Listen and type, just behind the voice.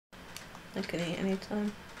I can eat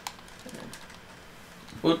anytime.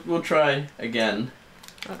 We'll try again.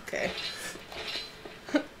 Okay.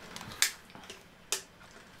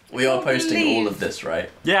 We are posting all of this, right?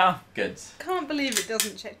 Yeah. Good. Can't believe it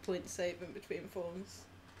doesn't checkpoint save in between forms.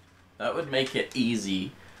 That would make it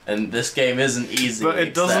easy, and this game isn't easy. But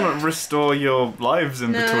it doesn't restore your lives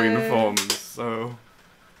in between forms, so...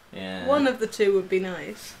 Yeah. One of the two would be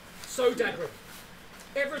nice. So, Dagran,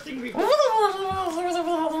 everything we've...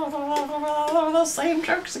 Same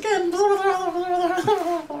jokes again.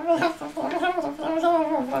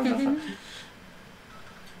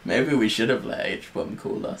 Maybe we should have let H1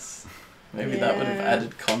 call us. Maybe that would have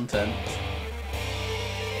added content.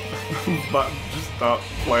 But just start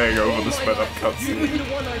playing over the sped up You've cutscene. been the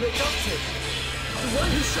one I looked up to. The one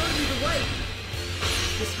who showed me the way.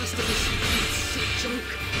 This has to be some kind of sick joke.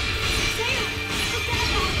 Sam, forget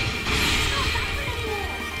about it. It's not that anymore.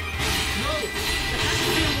 No, there has to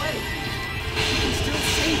be a way. We can still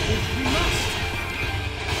save it. We must.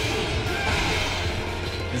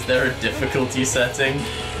 Is there a difficulty setting?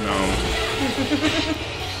 No.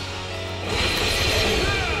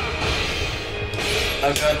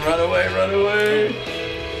 Oh god, run away, run away!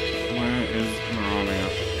 Where is Marania?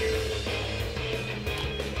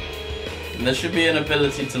 And there should be an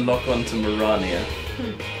ability to lock onto Marania.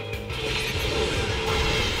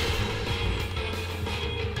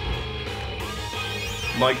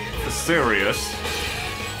 Like, for serious?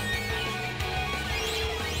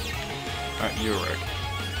 At Urek.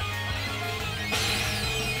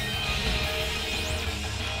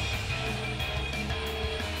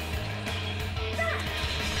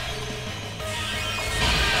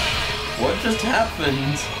 What just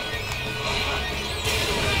happened?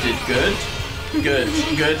 Did good?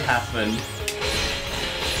 Good happened.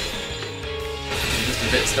 I'm just a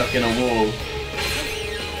bit stuck in a wall.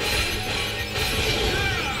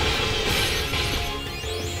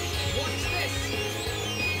 What's this?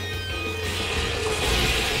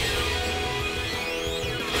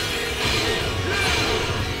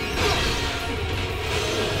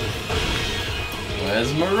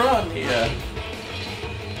 Where's Marania?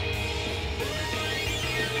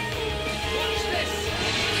 What's this?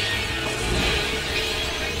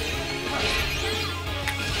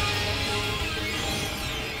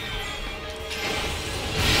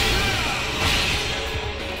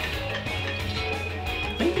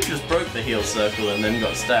 I think you just broke the heal circle and then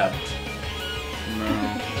got stabbed.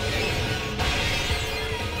 No.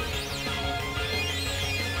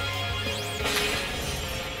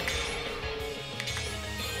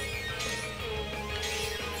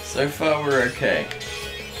 So far we're okay.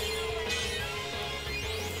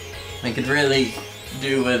 I could really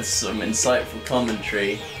do with some insightful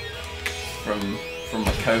commentary from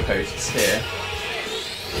my co-hosts here.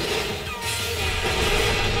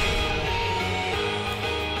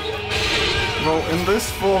 Well, in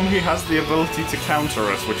this form he has the ability to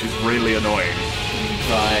counter us, which is really annoying.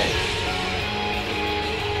 Right.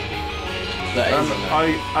 That is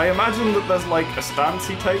annoying. I imagine that there's like a stance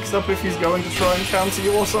he takes up if he's going to try and counter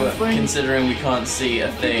you or But something. considering we can't see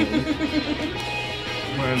a thing.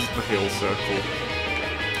 Where's the heal circle?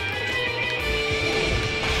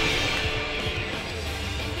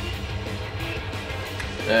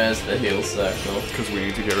 There's the heal circle. Because we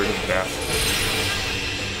need to get rid of death.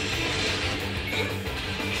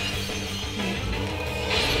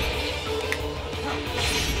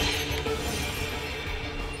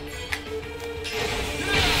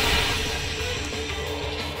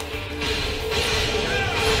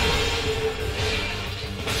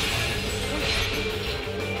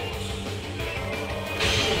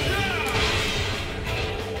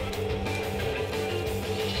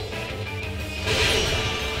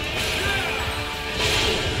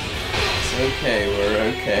 Okay, we're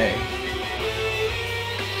okay.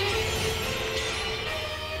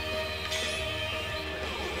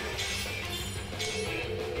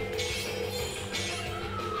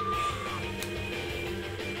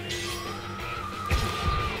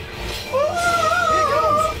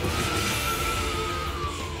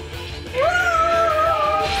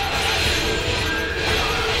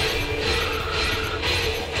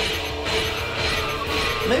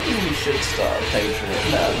 Maybe we should start a Patreon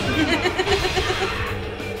now.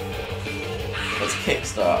 Let's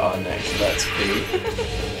kickstart our next Let's Be.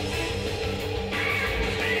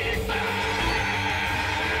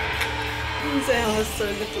 Zale has so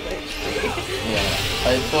little HP. Yeah,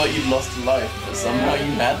 I thought you'd lost a life, but somehow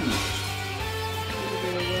you hadn't.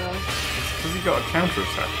 Really well. It's because he got a counter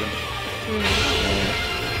attack, didn't he?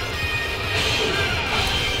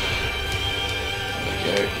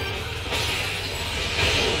 There we go.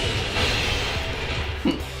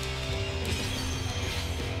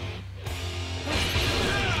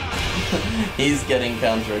 He's getting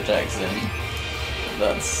counterattacks in.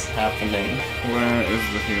 That's happening. Where is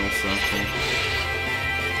the heal circle?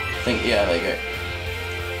 I think, yeah, there you go.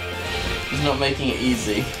 He's not making it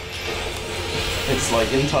easy. It's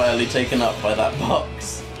like entirely taken up by that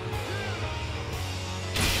box.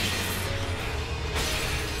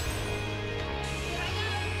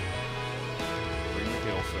 Bring the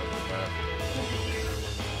heal circle back.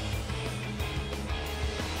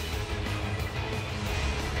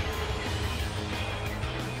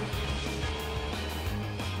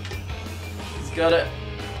 He's got it.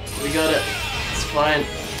 We got it. It's fine.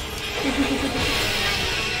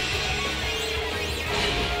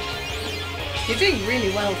 You're doing really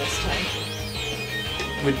well this time.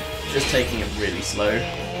 We're just taking it really slow.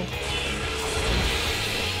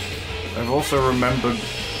 I've also remembered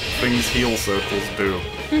things heal circles do.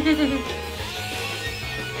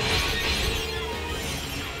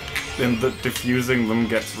 In that diffusing them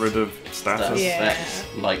gets rid of status. That's Yeah. effects,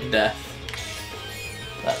 like death.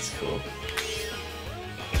 That's cool.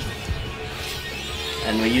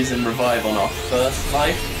 And we're using revive on our first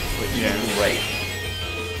life, which Yeah. is great.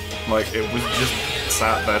 Like, it was just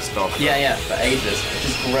sat there stopped. Yeah, for ages, which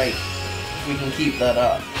is great. We can keep that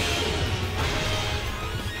up.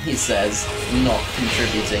 He says, not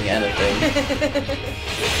contributing anything.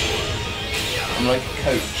 I'm like a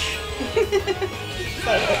coach.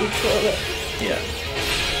 That's what you call it. Yeah.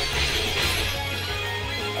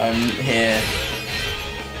 I'm here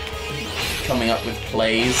coming up with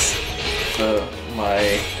plays for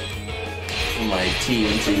my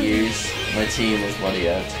team to use. My team is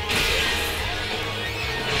Wadiad.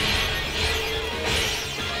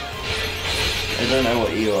 I don't know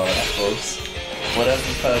what you are, Apples. Whatever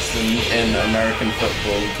person in American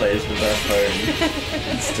football plays with their phone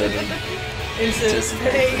instead of Instead of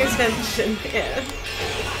paying attention, yeah.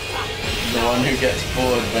 the one who gets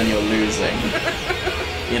bored when you're losing.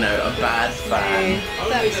 You know, a bad fan.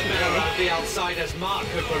 Only That's the bearer me. of the outsider's mark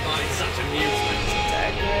could provide such amusement.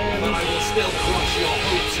 Dagran. But I will still crush your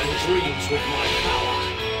hopes and dreams with my power.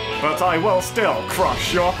 But I will still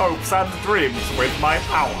crush your hopes and dreams with my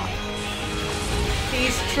power.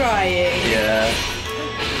 He's trying. Yeah.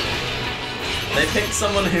 They picked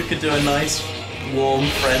someone who could do a nice, warm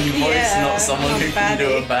friend voice, Yeah, not someone not who can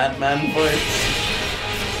do a baddie. bad man voice.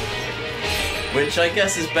 Which I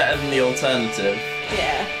guess is better than the alternative.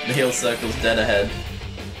 Yeah. The heel circle's dead ahead.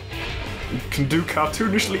 You can do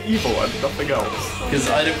cartoonishly evil and nothing else. Because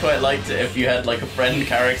I'd have quite liked it if you had like a friend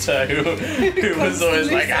character who was always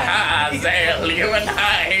like, aha, Zale, you and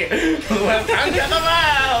I will conquer the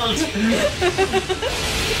world!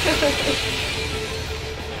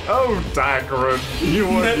 Oh, Dagran, you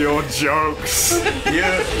and your jokes.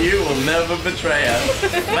 You will never betray us.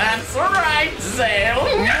 That's right, Zale!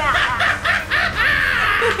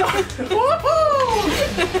 Woohoo!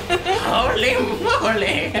 Holy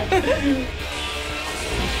moly!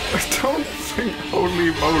 I don't think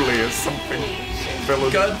holy moly is something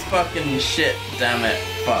villains. God fucking shit, damn it,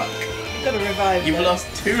 fuck. You've got to revive You've them. lost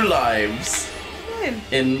 2 lives Fine.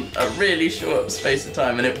 in a really short space of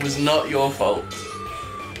time, and it was not your fault.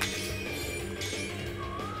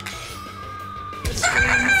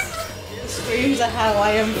 Screams are how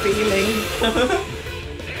I am feeling.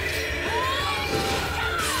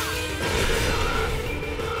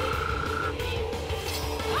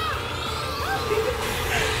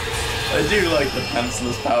 I do like the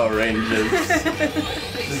pantsless Power Rangers.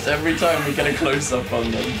 Just every time we get a close up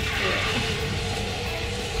on them.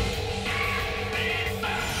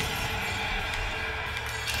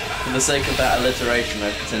 For the sake of that alliteration,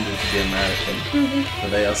 I pretended to be American,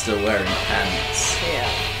 but they are still wearing pants. Yeah.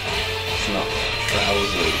 It's not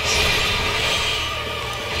trousers.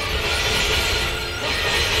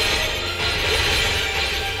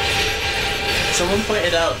 Someone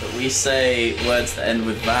pointed out that we say words that end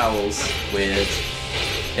with vowels weird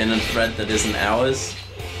in a thread that isn't ours.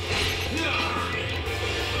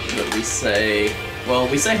 That we say, well,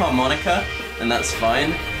 we say harmonica, and that's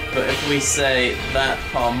fine, but if we say that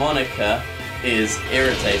harmonica is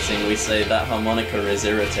irritating, we say that harmonica is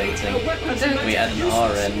irritating. We add an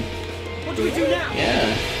R in. What do we do now?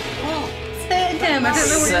 Yeah. Say it again, I don't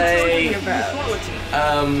know what Say- you're talking about.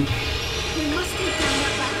 We must take down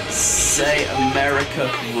that barrel. Say America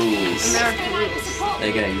rules. America rules. There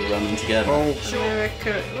you go, you run them together. Oh,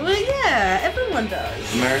 America. Well, yeah, everyone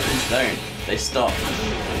does. Americans don't. They stop.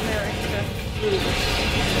 America rules.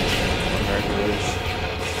 America rules.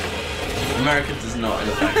 America does not, in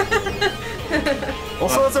fact.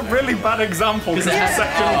 also it's a really bad example because the Yeah.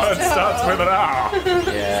 second word starts with an R.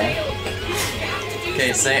 Yeah.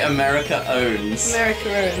 Okay, say America owns. America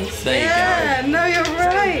owns. There you yeah, no, you're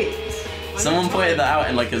right. Someone pointed that out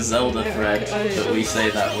in like a Zelda thread, that we say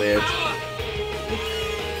that weird.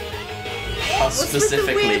 Us What's with the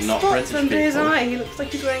specifically, weird not spots British under his people. eye? He looks like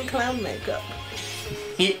he's wearing clown makeup.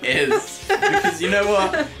 He is. Because you know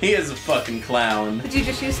what? He is a fucking clown. Did you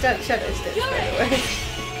just use that shadow stitch, by the way?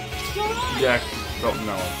 Yeah, got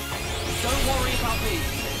no. Don't worry about me.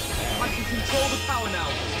 I can control the power now.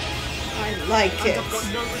 I like And it. I've got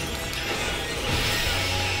no...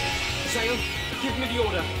 Sail, give me the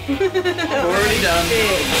order. Already done.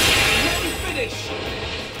 Let me finish.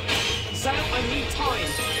 Sail, I need time.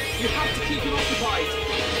 You have to keep him occupied.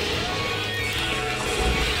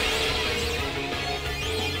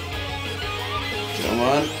 Come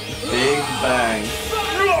on. Big bang.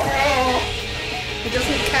 He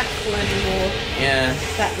doesn't cackle anymore. Yeah.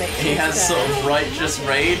 That makes He me has sad. sort of righteous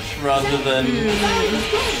rage rather than...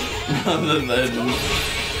 rather than...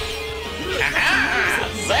 Aha!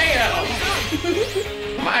 Zale!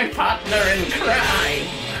 My partner in crime!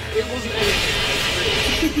 It wasn't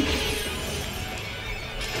anything.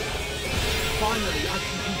 Finally, I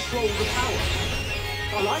can control the power.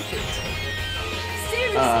 I like it.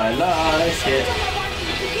 Seriously. I like it.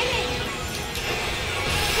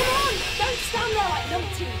 Come on, don't stand there like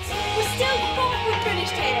numpties. We're still far from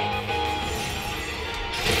finished here.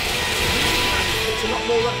 It's a lot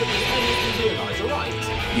more rapid than any of you realise, alright?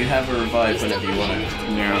 You have a revive whenever you want it.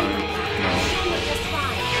 Yeah, no. Just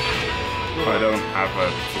fine. I don't have a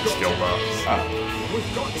skill bar. Ah.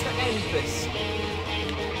 We've got to end this.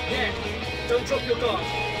 Yeah, don't drop your guard.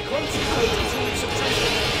 Concentrate until it's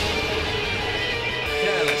attention.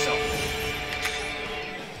 Careless of me.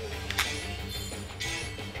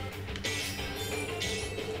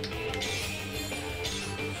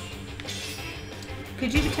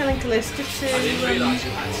 Could you be telling Callista to I didn't realise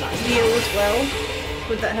you had such heal as well?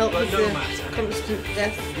 Would that help But with no the matter. constant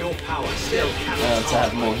death? Your power still cannot To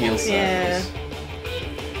have more heal circles. Yeah.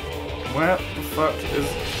 Where the fuck is...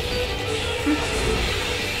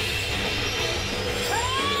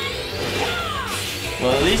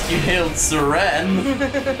 Well, at least you healed Seren.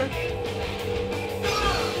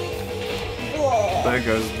 There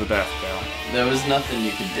goes the death down. There was nothing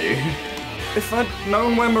you could do. If I'd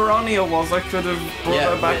known where Mirania was, I could have brought Yeah,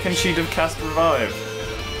 her back which- and she'd have cast Revive.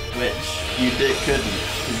 Which you couldn't,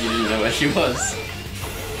 because you didn't know where she was.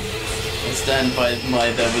 I stand by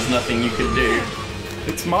my there was nothing you could do.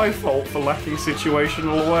 It's my fault for lacking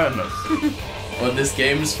situational awareness. Or this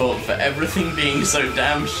game's fault for everything being so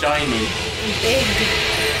damn shiny. Big.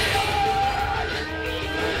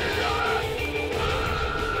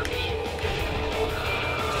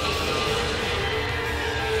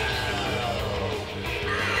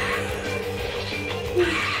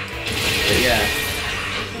 But yeah,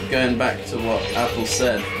 going back to what Apple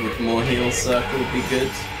said, would more heal circle be good?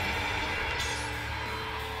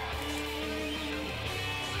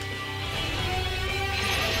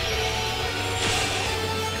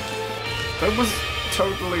 That was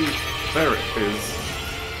totally... There it is.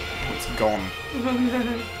 It's gone.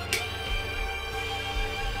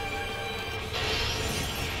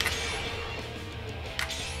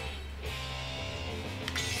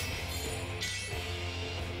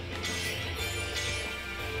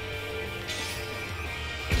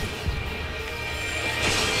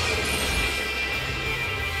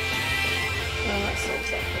 Oh, that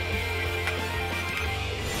solves that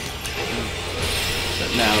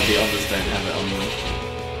But now the others don't have it on them.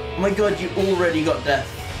 Oh my god, you already got death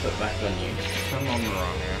put back on you. Come on,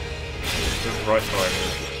 Mirania. Just right behind you.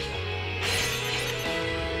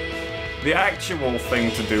 The actual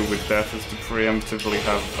thing to do with death is to preemptively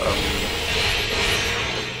have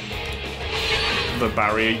the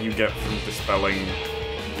barrier you get from dispelling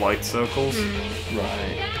light circles.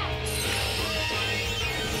 Right.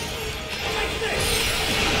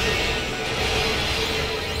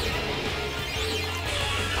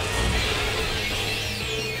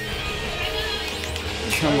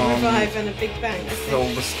 Come on, revive and a big bang. I fill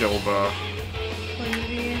think. the skill bar. One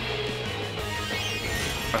here.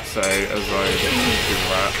 I say as I do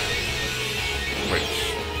that,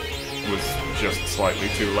 which was just slightly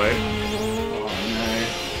too late. Oh no.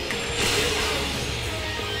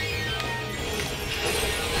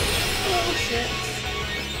 Oh shit.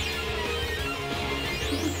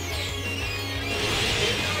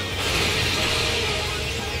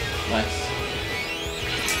 Nice.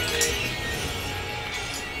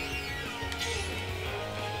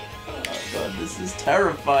 Oh god, this is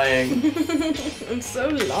terrifying. It's so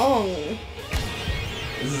long.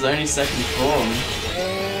 This is only second form.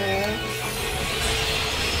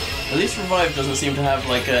 At least Revive doesn't seem to have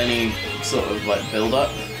like any sort of like build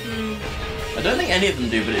up. I don't think any of them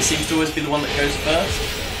do, but it seems to always be the one that goes first.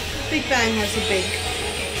 Big Bang has a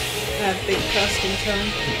big casting time.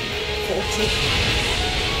 40.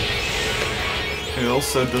 It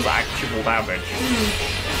also does actual damage.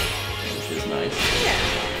 Which is nice. Yeah.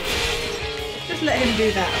 Just let him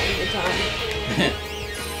do that all the time.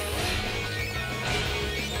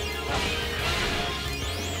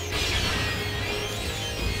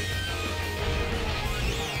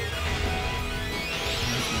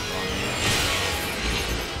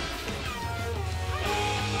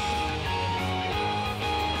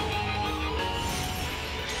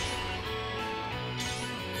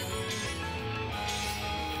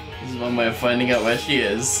 This is one way of finding out where she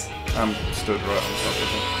is. I'm stood right on top of it.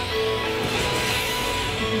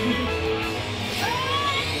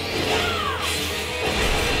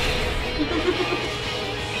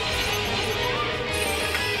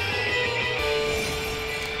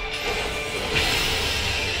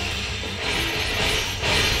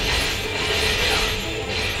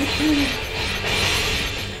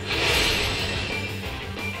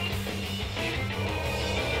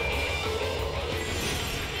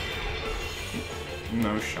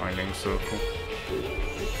 No shining circle.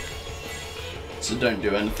 So don't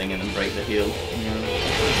do anything and then break the heel. Yeah.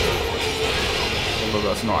 Although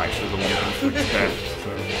that's not actually the one thing to expect,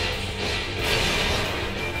 so.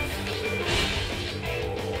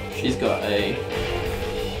 She's got a...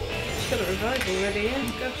 She's got a revive already,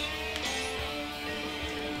 yeah, gosh.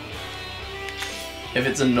 If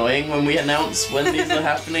it's annoying when we announce when these are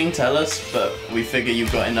happening, tell us, but we figure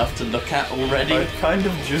you've got enough to look at already. I kind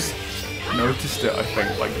of just noticed it, I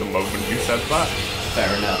think, like the moment you said that.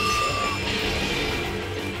 Fair enough.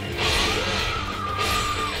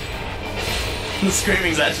 The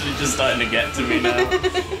screaming's actually just starting to get to me now.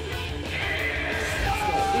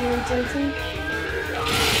 Irritating.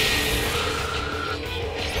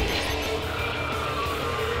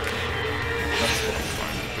 That's what I'm trying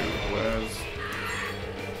to do. Where's...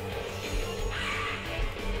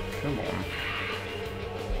 Come on.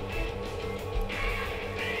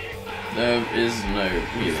 There is no Is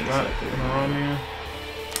healing that circle. Narania?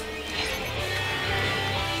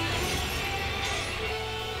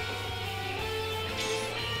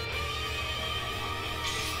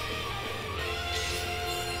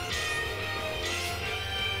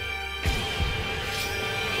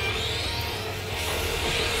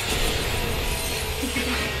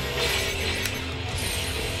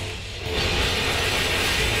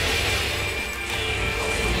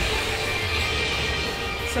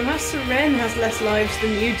 So Master Ren has less lives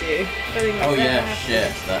than you do. I don't think that's Oh ever yeah,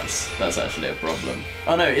 happened. shit, that's actually a problem.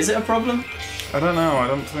 Oh no, is it a problem? I don't know, I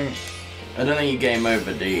don't think... I don't think you game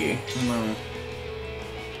over, do you? No.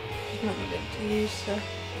 He's not going to use her.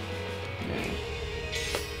 No.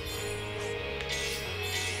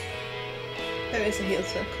 There is a heal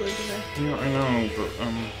circle over there. Yeah, I know, but,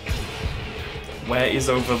 where is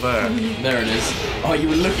over there? There it is. Oh, you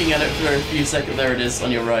were looking at it for a few seconds. There it is,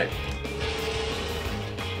 on your right.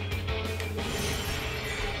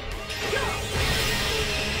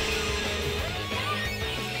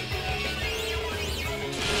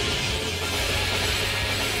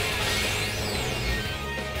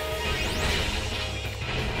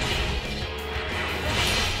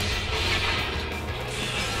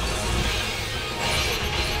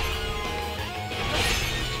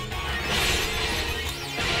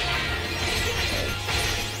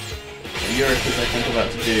 Yurik is, I think, about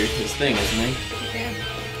to do his thing, isn't he? Yeah.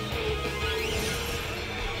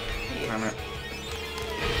 Damn it.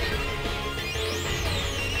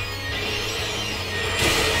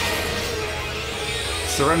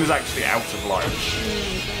 Serena's actually out of life.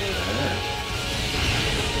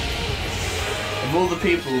 Of all the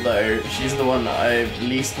people, though, she's the one that I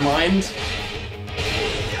least mind.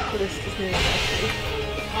 The list is nearly actually.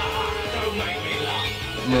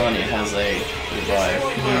 Mirani has a revive. No.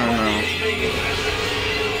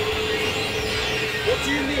 What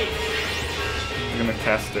do you need? I'm gonna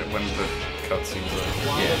cast it when the cutscenes are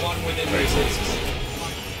Yeah. One within very sensible.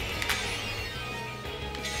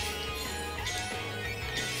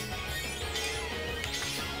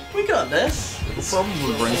 We got this. It'll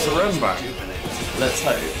probably bring Seren back. Let's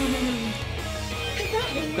hope.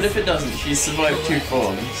 But if it doesn't, she's survived 2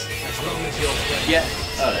 forms. As long as you're ready. Yeah.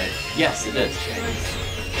 Oh no. Yes, it did.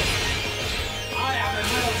 I am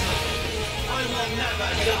immortal. I will never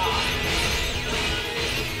die.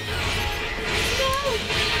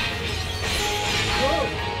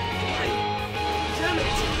 Damn it!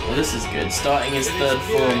 Well, this is good. Starting his 3rd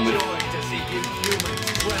form with Joy to see you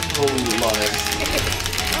humans tremble. full lives.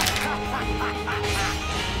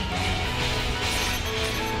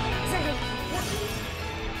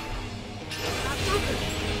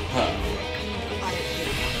 Huh.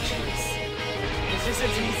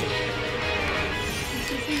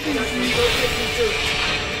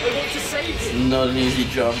 It's not an easy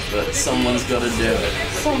job, but someone's got to do it.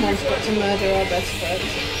 Someone's got to murder our best friend.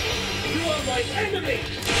 You are my enemy!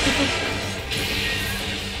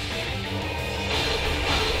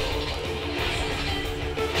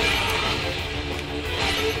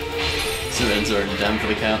 Seren's already down for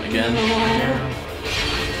the count again.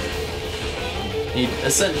 He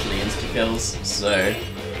essentially insta-kills, so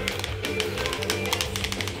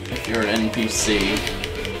if you're an NPC,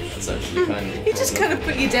 that's actually kind of... He just kind of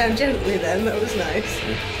put you down gently then, that was nice.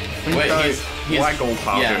 Wait, he's waggled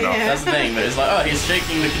hard yeah, enough. that's the thing, but it's like, oh, he's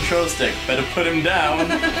shaking the control stick, better put him down.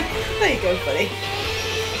 There you go, buddy.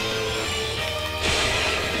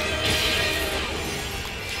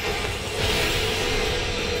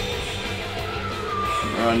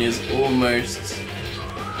 Mirania's almost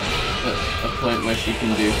at a point where she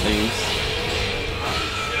can do things.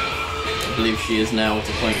 I believe she is now at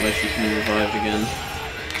a point where she can revive again.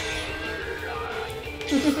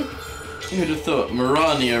 Who'd have thought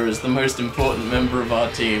Mirania is the most important member of our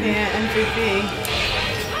team? Yeah, MVP.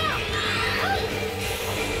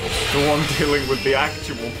 The one dealing with the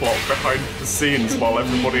actual plot behind the scenes while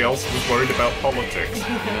everybody else was worried about politics.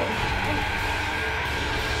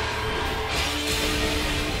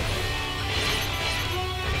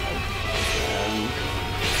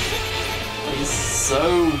 He's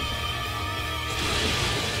so...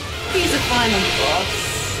 He's a final boss.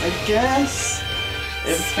 I guess...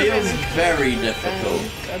 It feels very difficult.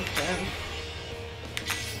 Goddamn.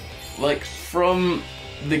 Like, from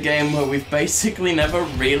the game where we've basically never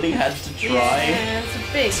really had to try Yeah, it's a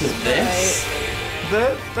big to this.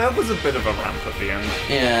 There was a bit of a ramp at the end.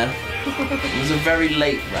 Yeah. It was a very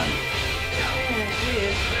late ramp. Yeah,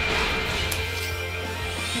 weird.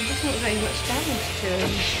 There's just not very much damage to him.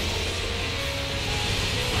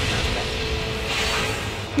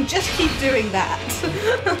 Just keep doing that.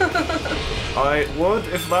 I would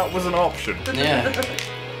if that was an option. Yeah.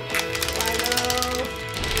 Final.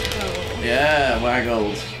 Oh. Yeah,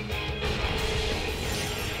 waggled.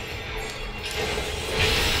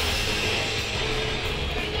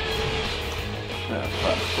 Oh,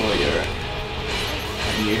 fuck, poor Europe. I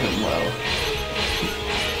knew him well.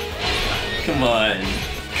 Come on.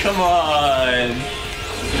 Come on!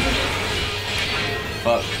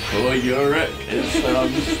 Fuck, poor Europe. It's,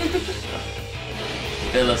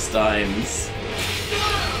 Philistines.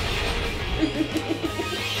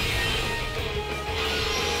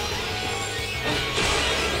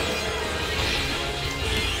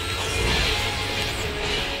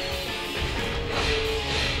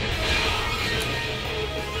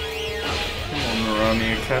 Come on,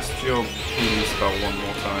 Mirania, cast your healing spell one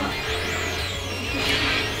more time.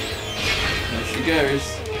 There she goes.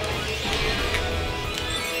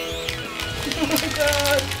 Oh my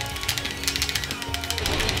god.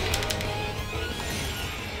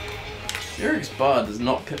 Yurik's bar does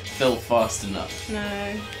not fill fast enough.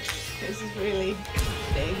 No. This is really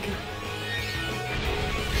big.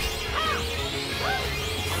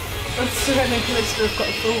 I'd certainly Callisto have got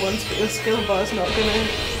the full ones, but your skill bar's not gonna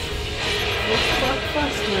work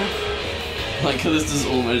fast enough. Like, Callista's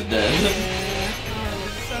almost dead. Yeah. Oh,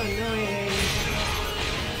 it's so annoying.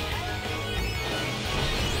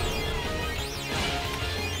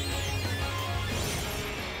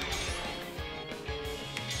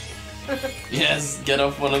 Yes, get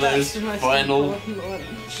off one of That's those the most final important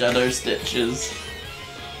one. shadow stitches.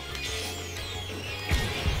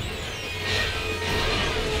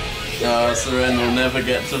 Oh, Seren will never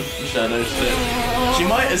get to shadow stitch. She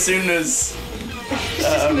might as soon as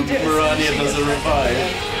Mirania does a revive.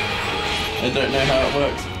 I don't know how it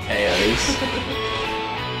works with KOs.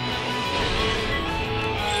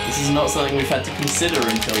 This is not something we've had to consider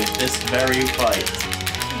until this very fight.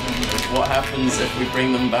 What happens if we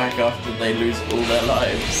bring them back after they lose all their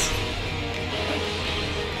lives?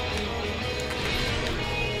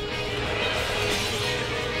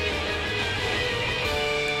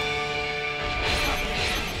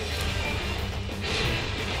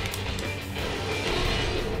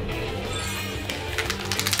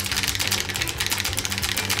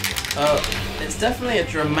 It's definitely a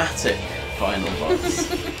dramatic final boss.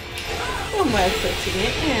 One way of putting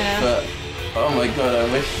it, yeah. But, oh my god,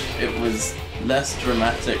 I wish it was less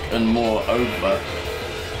dramatic and more over.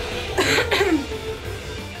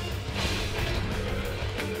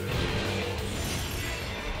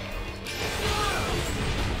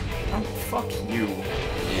 Oh, fuck you.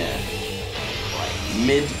 Yeah.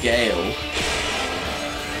 Mid-gale.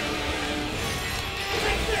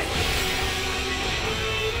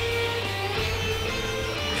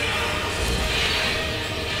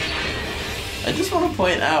 I just want to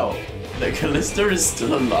point out that Callista is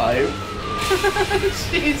still alive.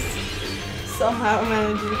 She's somehow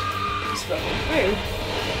managed to struggle through.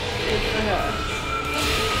 Good for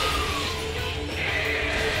her.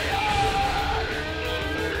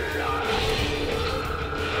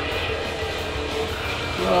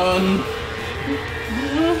 Run!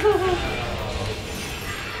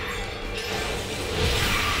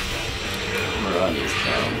 Run is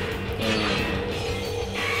down.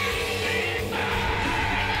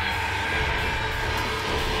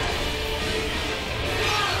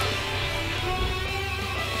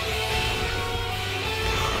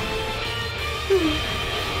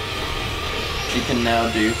 She can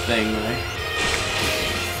now do thing, right?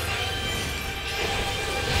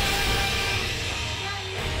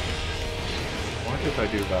 Why did I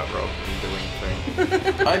do that rather than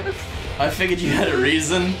doing thing? I figured you had a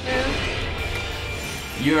reason. Yeah.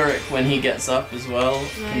 Yurik, when he gets up as well,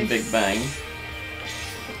 in Nice. Big Bang.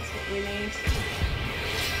 That's what we need.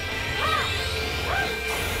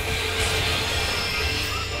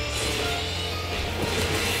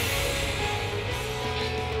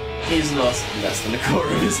 He's lost less than a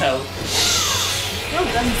quarter of his health. Well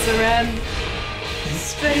done, Seren.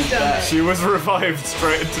 Straight done it. She was revived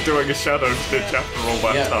straight into doing a shadow stitch after all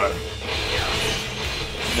that Yeah. time.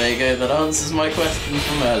 There you go, that answers my question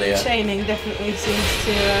from earlier. Chaining definitely seems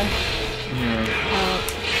to help.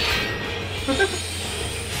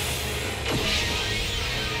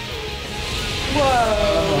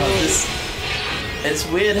 Whoa! It's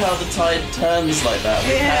weird how the tide turns like that.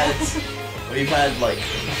 We've had like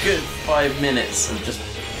a good 5 minutes of just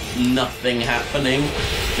nothing happening,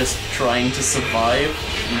 just trying to survive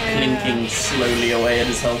and clinking slowly away at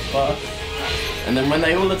his health bar. And then when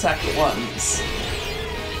they all attack at once,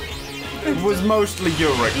 It was mostly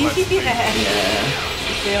Yurik, let's be. Yeah. yeah,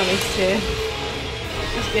 To be honest here.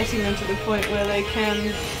 Just getting them to the point where they can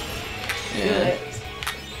do yeah, it.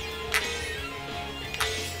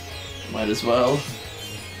 might as well.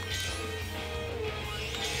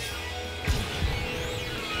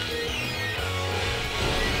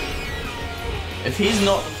 If he's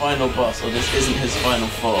not the final boss, or this isn't his final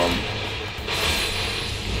form,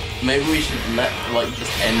 maybe we should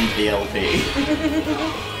just end the LP.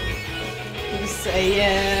 Just say,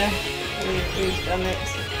 yeah, we've done it.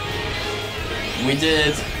 We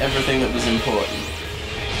did everything that was important.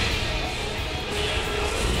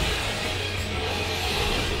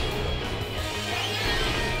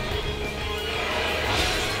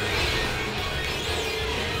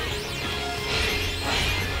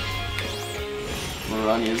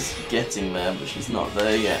 Miranya's getting there, but she's not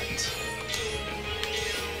there yet.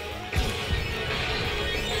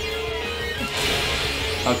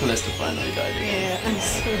 Oh, Callista finally died again. Yeah, and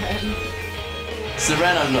Seren.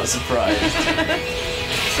 Seren, I'm not surprised.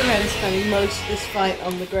 Seren's spending most of this fight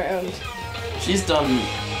on the ground. She's done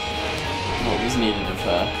what was needed of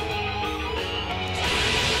her.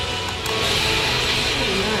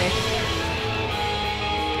 Pretty nice.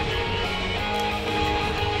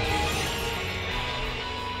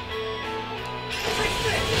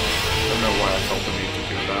 I don't know why I felt the need to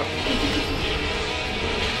do that.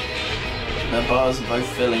 Their bars are both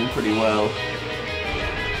filling pretty well.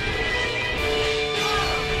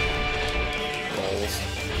 Balls.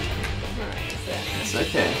 It's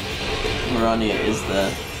okay. Mirania is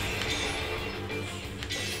there.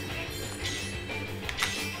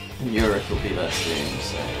 And Yurik will be there soon,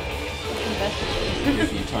 so it'll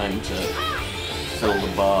give you time to fill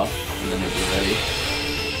the bar and then it'll be ready.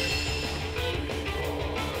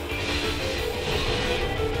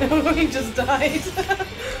 He just died.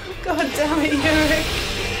 God damn it, Yurik.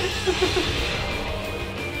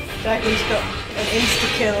 Dagran's got an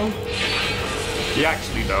insta-kill. He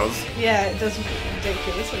actually does. Yeah, it does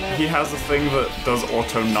ridiculous amount. He has a thing that does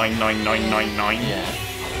auto 99999. Yeah.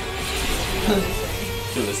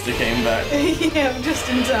 Callista came back. Yeah, just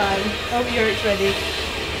in time. Oh, Yurik's ready.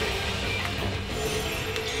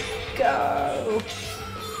 Go!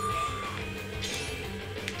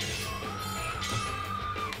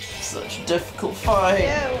 Such a difficult fight.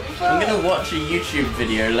 Yeah, I'm gonna watch a YouTube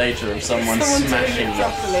video later of someone doing smashing it it.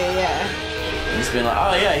 properly, yeah. And just being like,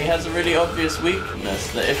 oh yeah, he has a really obvious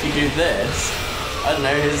weakness that if you do this, I don't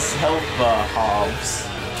know, his health bar halves.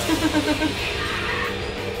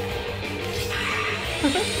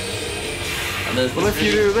 And there's Well, this if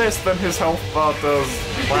you really- do this, then his health bar does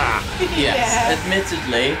wah. Yes, Yeah.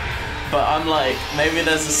 admittedly, but I'm like, maybe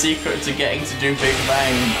there's a secret to getting to do Big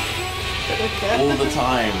Bang all the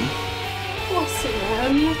time. What's it,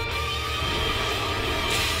 man?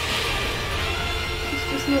 He's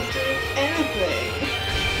just not doing anything.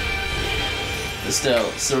 But still,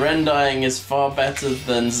 Seren dying is far better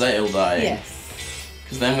than Zale dying. Yes.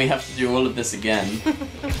 Because then we have to do all of this again.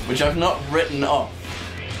 Which I've not written off.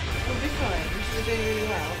 We'll be fine. We're doing really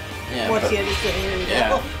well. Yeah, What but you're just doing really yeah.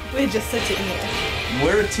 well. We're just sitting here.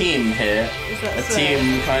 we're a team here. Is that A so?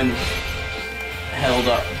 team kind of held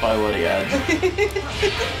up by what he had.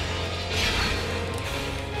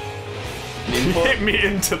 The He important- hit me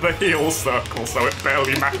into the heel circle, so it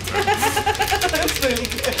barely matters. That's really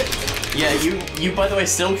good. Yeah, you by the way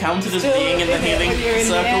still counted as Still being in the in it healing when you're in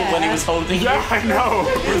the circle when he air. was holding you. Yeah, I know.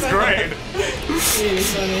 It was great. Really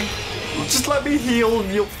funny. Just let me heal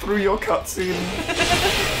you through your cutscene.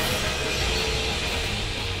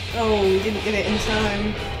 Oh, we didn't get it in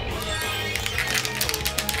time.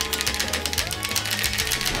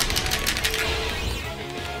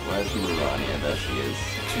 Where's Melania? There she is.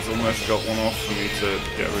 She's almost got one off for me to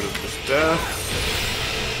get rid of this death.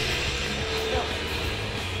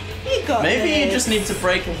 You got Maybe this. you just need to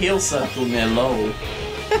break a heal circle near Lowell.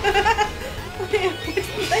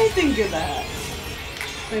 They think of that.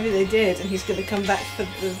 Maybe they did, and he's gonna come back for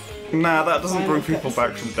the. Nah, that doesn't Final bring people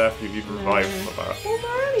back from death. You need revive for that. Well,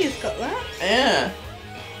 Marania's got that. Yeah,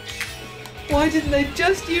 Why didn't they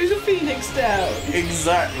just use a Phoenix down?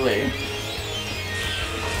 exactly.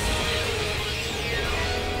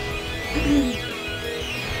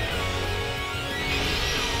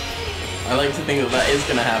 I like to think that that is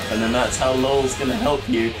going to happen, and that's how Lowell's going to help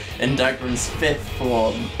you in Dagran's 5th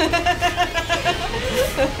form.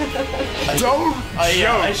 Don't I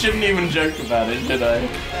joke! shouldn't even joke about it, should I?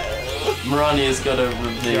 Marania's got a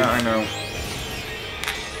review. Yeah, I know.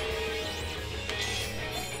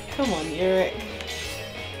 Come on, Yurik.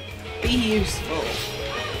 Be useful.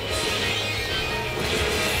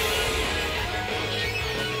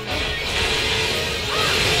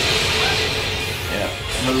 Yeah.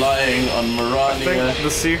 Relying on I Marania. think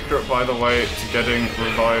the secret, by the way, to getting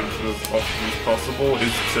revived as often as possible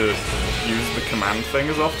is to use the command thing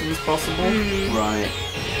as often as possible. Right.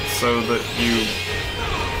 So that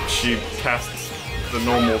she casts the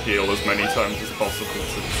normal heal as many times as possible.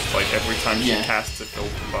 So, like, every time she Yeah. casts it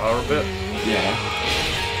fills the bar a bit. Yeah.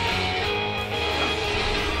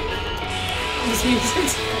 This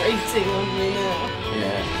music's grating on me now.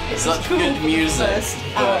 Yeah. It's Such cool good for the music. first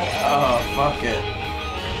But, hour. oh, fuck it.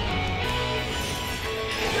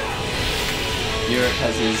 Yurik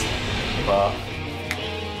has his bar.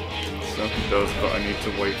 So he does, but I need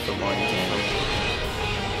to wait for mine to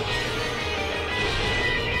fill.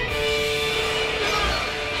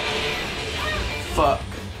 Fuck.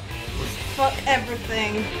 Fuck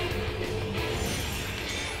everything.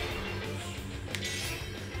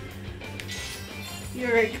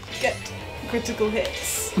 Yurik, get critical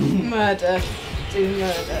hits. Murder. Do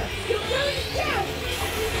murder.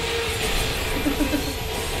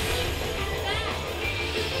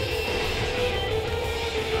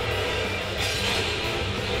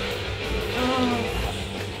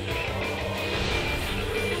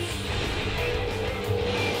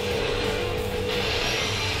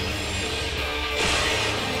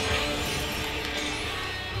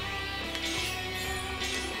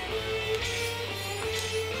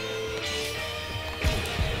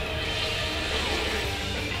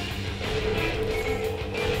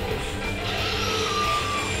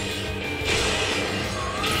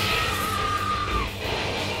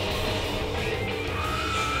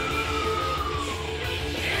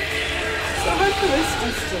 So her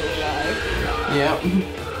Callista's still alive. Yep.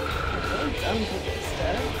 Well done,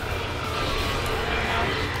 Callista.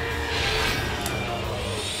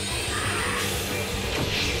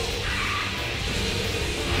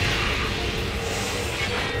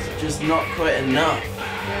 It's just not quite enough.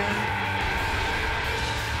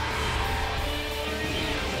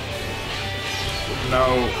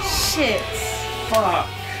 No. Shit. Fuck.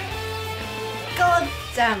 God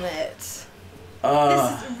damn it. This is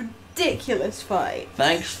a ridiculous fight.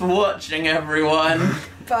 Thanks for watching, everyone.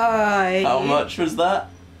 Bye. How much was that?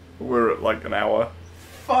 We're at like an hour.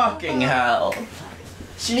 Fucking hell.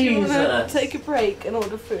 Do you wanna Jesus. take a break and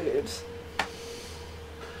order food?